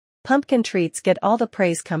Pumpkin treats get all the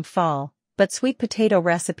praise come fall, but sweet potato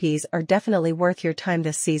recipes are definitely worth your time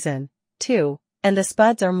this season, too, and the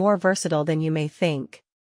spuds are more versatile than you may think.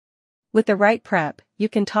 With the right prep, you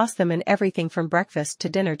can toss them in everything from breakfast to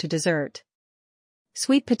dinner to dessert.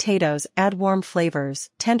 Sweet potatoes add warm flavors,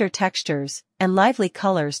 tender textures, and lively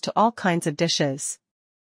colors to all kinds of dishes.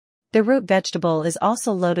 The root vegetable is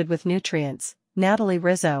also loaded with nutrients. Natalie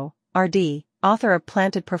Rizzo, RD, author of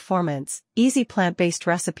Planted Performance, Easy Plant-Based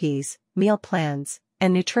Recipes, Meal Plans,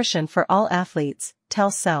 and Nutrition for All Athletes,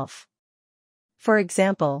 tells Self. For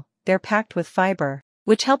example, they're packed with fiber,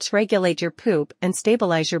 which helps regulate your poop and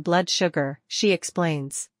stabilize your blood sugar, she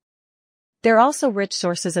explains. They're also rich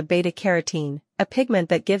sources of beta-carotene, a pigment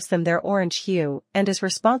that gives them their orange hue and is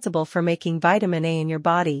responsible for making vitamin A in your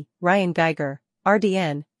body, Ryan Geiger,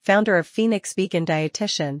 RDN, founder of Phoenix Vegan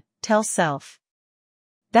Dietitian, tells Self.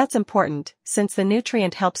 That's important, since the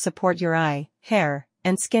nutrient helps support your eye, hair,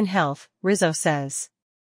 and skin health, Rizzo says.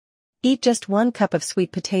 Eat just 1 cup of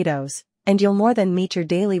sweet potatoes, and you'll more than meet your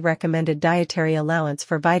daily recommended dietary allowance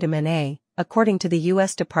for vitamin A, according to the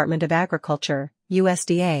U.S. Department of Agriculture,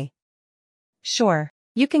 USDA. Sure,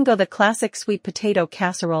 you can go the classic sweet potato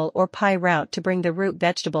casserole or pie route to bring the root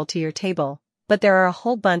vegetable to your table, but there are a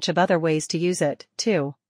whole bunch of other ways to use it,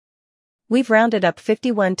 too. We've rounded up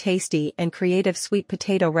 51 tasty and creative sweet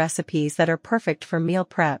potato recipes that are perfect for meal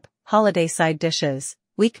prep, holiday side dishes,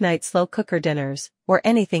 weeknight slow cooker dinners, or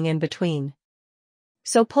anything in between.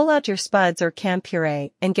 So pull out your spuds or canned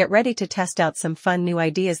puree and get ready to test out some fun new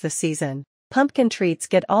ideas this season. Pumpkin treats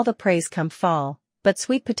get all the praise come fall, but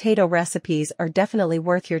sweet potato recipes are definitely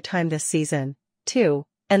worth your time this season, too,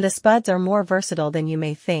 and the spuds are more versatile than you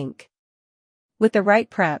may think. With the right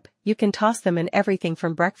prep, you can toss them in everything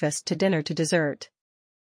from breakfast to dinner to dessert.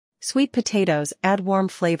 Sweet potatoes add warm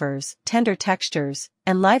flavors, tender textures,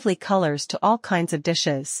 and lively colors to all kinds of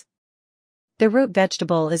dishes. The root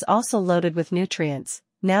vegetable is also loaded with nutrients.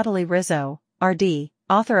 Natalie Rizzo, RD,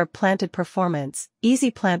 author of Planted Performance,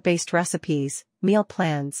 Easy Plant-Based Recipes, Meal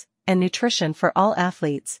Plans, and Nutrition for All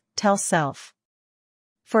Athletes, tells Self.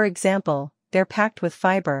 For example, they're packed with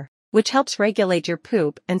fiber, which helps regulate your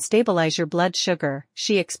poop and stabilize your blood sugar,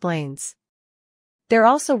 she explains. They're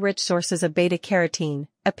also rich sources of beta-carotene,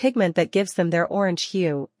 a pigment that gives them their orange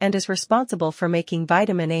hue and is responsible for making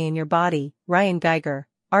vitamin A in your body, Ryan Geiger,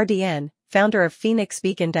 RDN, founder of Phoenix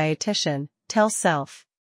Vegan Dietitian, tells Self.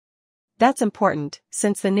 That's important,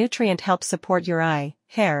 since the nutrient helps support your eye,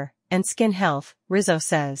 hair, and skin health, Rizzo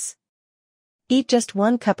says. Eat just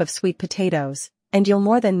 1 cup of sweet potatoes, and you'll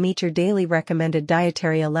more than meet your daily recommended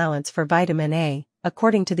dietary allowance for vitamin A,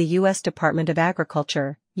 according to the U.S. Department of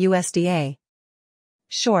Agriculture, USDA.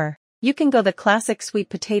 Sure, you can go the classic sweet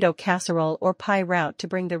potato casserole or pie route to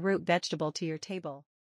bring the root vegetable to your table.